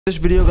this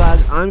video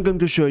guys, I'm going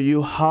to show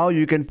you how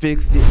you can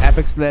fix the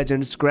Apex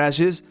Legends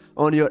crashes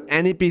on your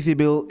any PC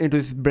build into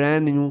this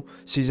brand new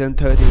season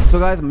 13. So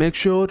guys, make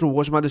sure to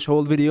watch this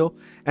whole video,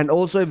 and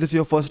also if this is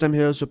your first time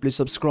here, so please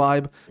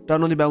subscribe,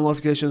 turn on the bell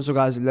notification. So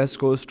guys, let's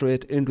go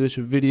straight into this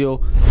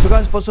video. So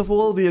guys, first of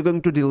all, we are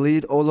going to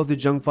delete all of the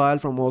junk file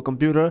from our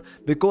computer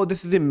because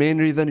this is the main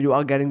reason you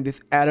are getting this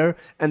error,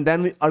 and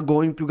then we are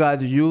going to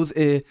guys use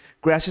a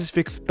crashes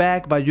fix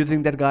pack. By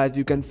using that guys,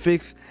 you can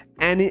fix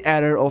any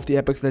error of the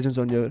Apex Legends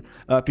on your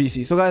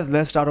PC. So guys,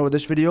 let's start over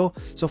this video.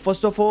 So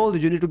first of all,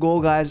 you need to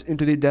go guys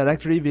into the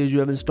directory where you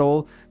have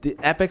installed the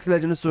Apex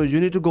Legends. So you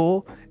need to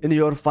go in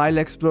your file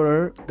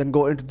explorer, then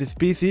go into this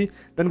PC,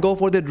 then go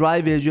for the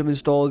drive where you have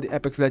installed the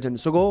Apex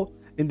Legends. So go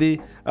in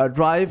the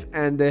drive,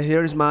 and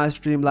here is my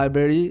stream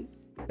library,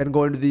 then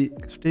go into the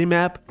stream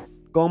app,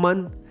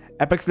 common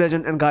Apex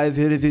Legend, and guys,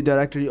 here is the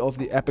directory of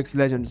the Apex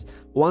Legends.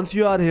 Once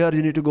you are here,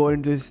 you need to go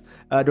into this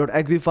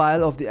 .exe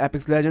file of the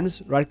Apex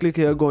Legends. Right click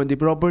here, go in the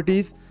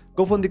properties,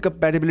 go from the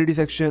compatibility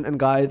section, and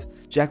guys,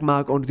 check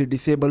mark onto the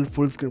disable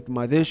full screen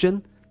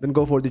optimization, then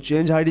go for the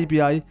change hide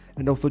API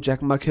and also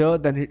check mark here,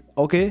 then hit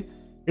OK,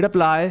 hit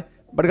apply.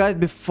 But guys,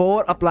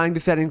 before applying the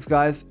settings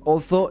guys,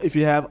 also if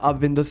you have a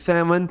Windows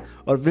 7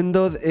 or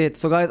Windows 8,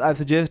 so guys, I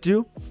suggest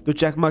you to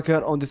check mark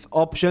here on this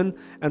option,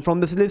 and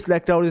from this list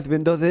select out this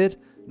Windows 8.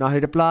 Now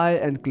hit apply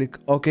and click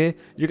OK.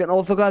 You can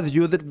also guys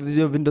use it with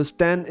your Windows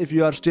 10 if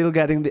you are still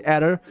getting the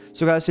error.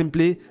 So guys,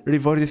 simply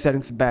revert the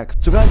settings back.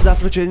 So guys,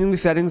 after changing the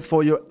settings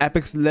for your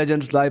Apex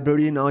Legends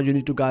library, now you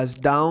need to guys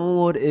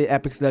download a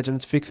Apex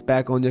Legends fix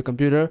pack on your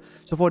computer.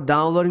 So for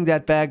downloading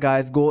that pack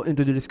guys, go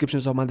into the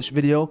descriptions of this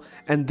video,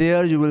 and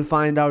there you will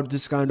find out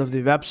this kind of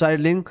the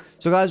website link.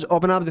 So guys,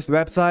 open up this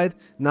website.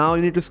 Now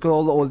you need to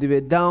scroll all the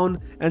way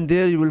down, and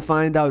there you will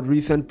find out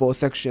recent post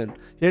section.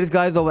 Here is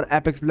guys our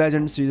Apex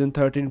Legends season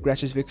 13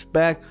 crashes fix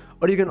pack,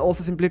 or you can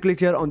also simply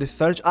click here on the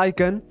search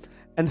icon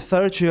and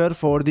search here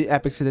for the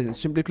Apex Legends.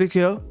 Simply click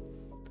here.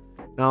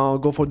 Now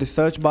go for the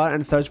search bar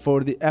and search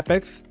for the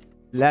Apex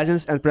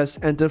Legends and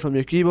press enter from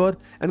your keyboard,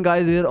 and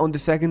guys, here on the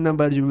second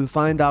number you will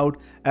find out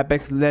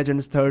Apex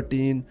Legends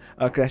 13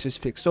 crashes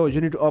fix. So you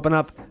need to open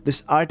up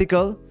this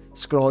article,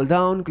 scroll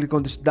down, click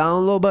on this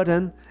download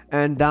button,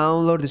 and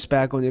download this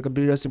pack on your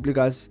computer. Simply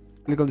guys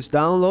click on this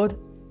download,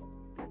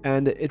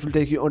 and it will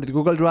take you onto the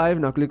Google Drive.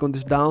 Now click on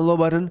this download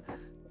button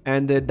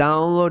and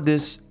download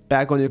this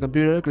pack on your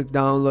computer. Click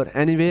download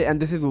anyway, and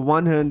this is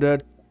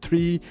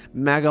 103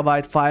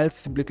 megabyte file.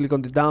 Simply click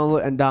on the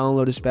download and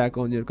download this pack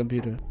on your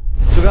computer.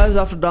 So guys,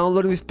 after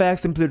downloading this pack,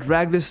 simply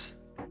drag this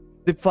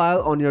zip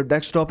file on your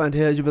desktop, and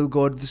here you will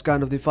got this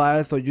kind of the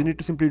file. So you need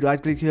to simply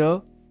right click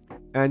here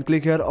and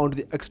click here on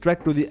the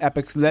extract to the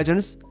Apex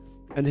Legends,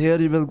 and here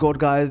you will got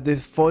guys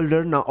this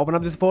folder. Now open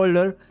up this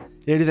folder.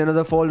 Here is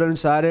another folder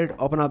inside it.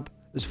 Open up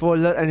this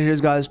folder, and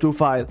here's guys two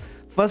files.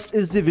 First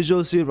is the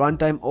Visual C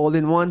runtime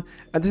all-in-one,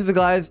 and this is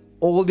guys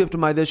all the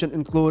optimization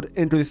include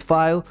into this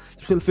file.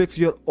 This will fix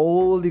your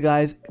all the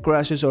guys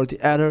crashes or the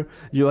error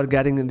you are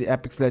getting in the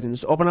Apex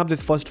Legends. So open up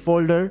this first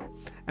folder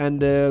and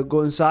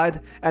go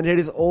inside, and here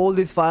is all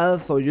these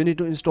files. So you need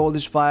to install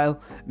this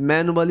file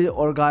manually,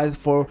 or guys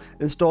for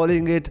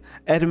installing it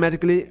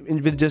automatically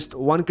with just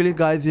one click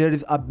guys, here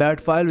is a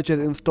bat file which is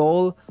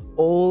install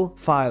all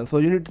files. So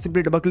you need to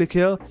simply double click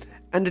here,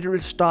 and it will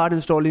start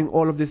installing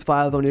all of these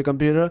files on your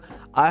computer.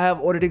 I have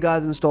already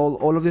guys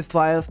installed all of these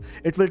files.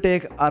 It will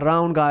take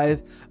around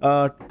guys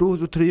 2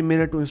 to 3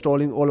 minutes to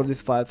installing all of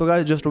these files. So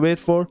guys, just wait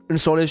for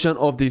installation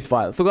of these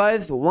files. So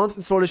guys, once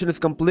installation is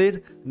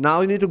complete,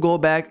 now you need to go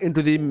back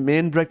into the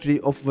main directory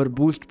of our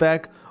boost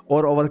pack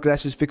or our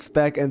crashes fix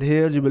pack, and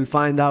here you will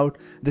find out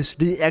this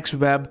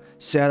dxweb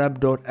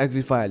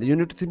setup.exe file. You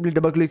need to simply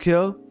double click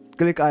here,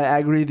 click I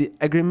agree the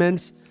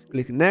agreements,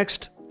 click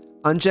next,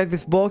 uncheck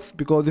this box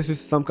because this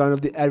is some kind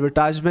of the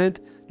advertisement.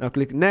 Now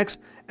click next,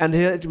 and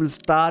here it will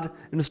start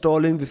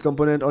installing this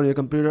component on your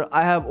computer.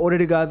 I have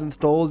already guys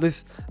installed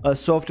this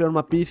software on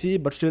my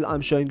PC, but still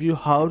I'm showing you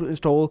how to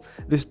install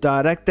this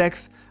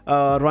DirectX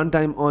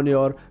runtime on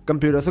your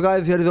computer. So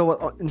guys, here is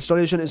our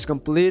installation is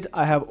complete.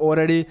 I have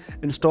already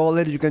installed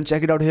it. You can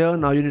check it out here.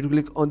 Now you need to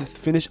click on this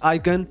finish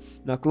icon.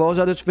 Now close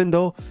out this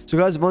window. So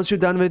guys, once you're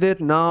done with it,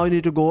 now you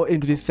need to go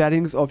into the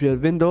settings of your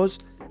Windows.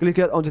 Click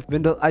here on this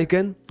Windows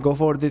icon, go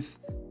for this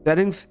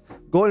settings,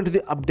 go into the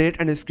update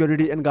and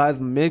security, and guys,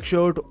 make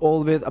sure to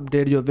always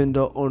update your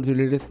window on the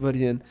latest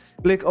version.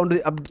 Click on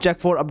the check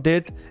for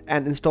update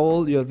and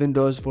install your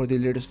Windows for the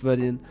latest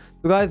version.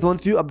 So guys,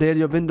 once you update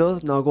your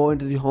Windows, now go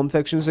into the home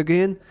sections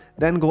again,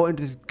 then go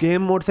into this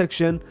game mode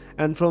section,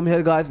 and from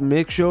here guys,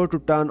 make sure to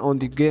turn on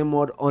the game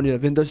mode on your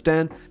Windows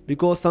 10,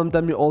 because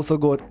sometimes you also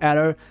got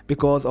error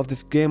because of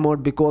this game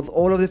mode, because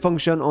all of the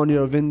function on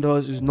your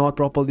Windows is not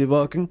properly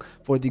working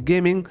for the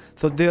gaming,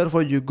 so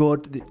therefore you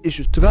got the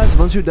issues. So guys,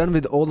 once you're done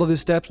with all of these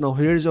steps, now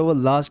here is our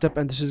last step,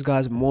 and this is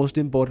guys most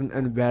important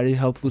and very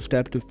helpful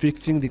step to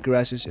fixing the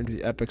crashes into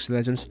the Apex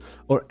Legends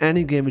or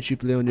any game which you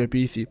play on your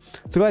PC.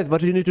 So guys,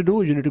 what you need to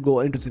do, you need to go go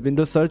into the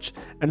Windows search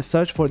and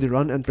search for the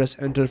run and press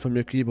enter from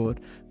your keyboard.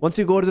 Once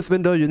you go to this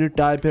window, you need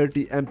to type here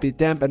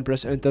tmp-temp and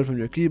press enter from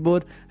your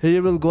keyboard. Here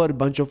you will go a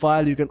bunch of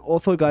files. You can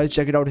also guys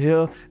check it out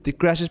here. The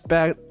crashes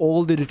packed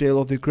all the detail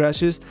of the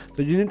crashes.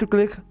 So you need to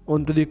click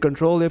onto the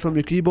control here from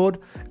your keyboard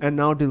and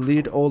now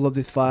delete all of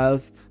these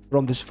files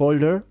from this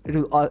folder.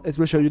 It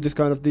will show you this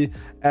kind of the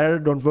error.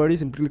 Don't worry,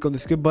 simply click on the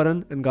skip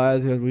button, and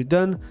guys, here we're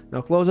done. Now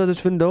close out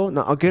this window.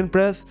 Now again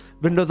press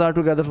Windows R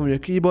together from your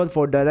keyboard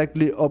for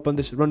directly open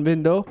this run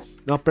window.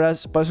 Now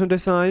press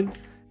 %sign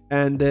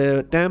and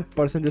temp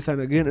 %sign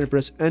again and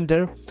press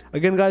enter.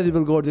 Again guys, you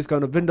will go to this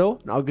kind of window.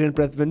 Now again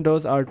press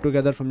Windows R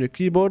together from your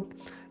keyboard.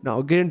 Now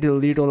again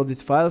delete all of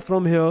these files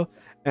from here,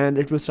 and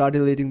it will start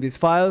deleting these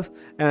files.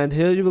 And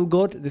here you will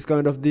go to this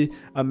kind of the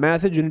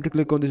message. You need to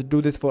click on this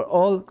do this for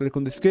all, click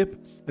on the skip,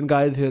 and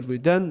guys, here we're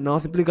done. Now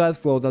simply guys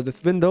close out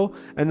this window,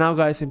 and now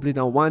guys simply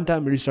now one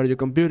time restart your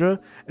computer.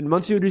 And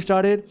once you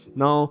restart it,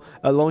 now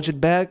launch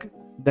it back.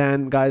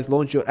 Then guys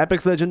launch your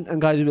Apex Legends, and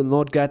guys you will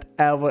not get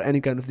ever any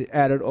kind of the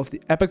error of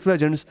the Apex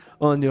Legends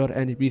on your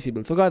any PC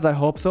build. So guys, I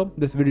hope so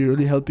this video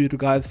really help you to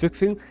guys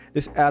fixing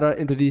this error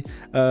into the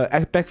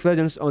Apex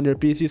Legends on your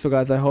PC. So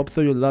guys, I hope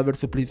so you love it.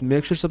 So please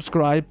make sure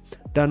subscribe,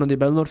 turn on the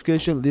bell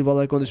notification, leave a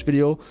like on this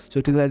video. So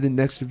till the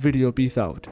next video, peace out.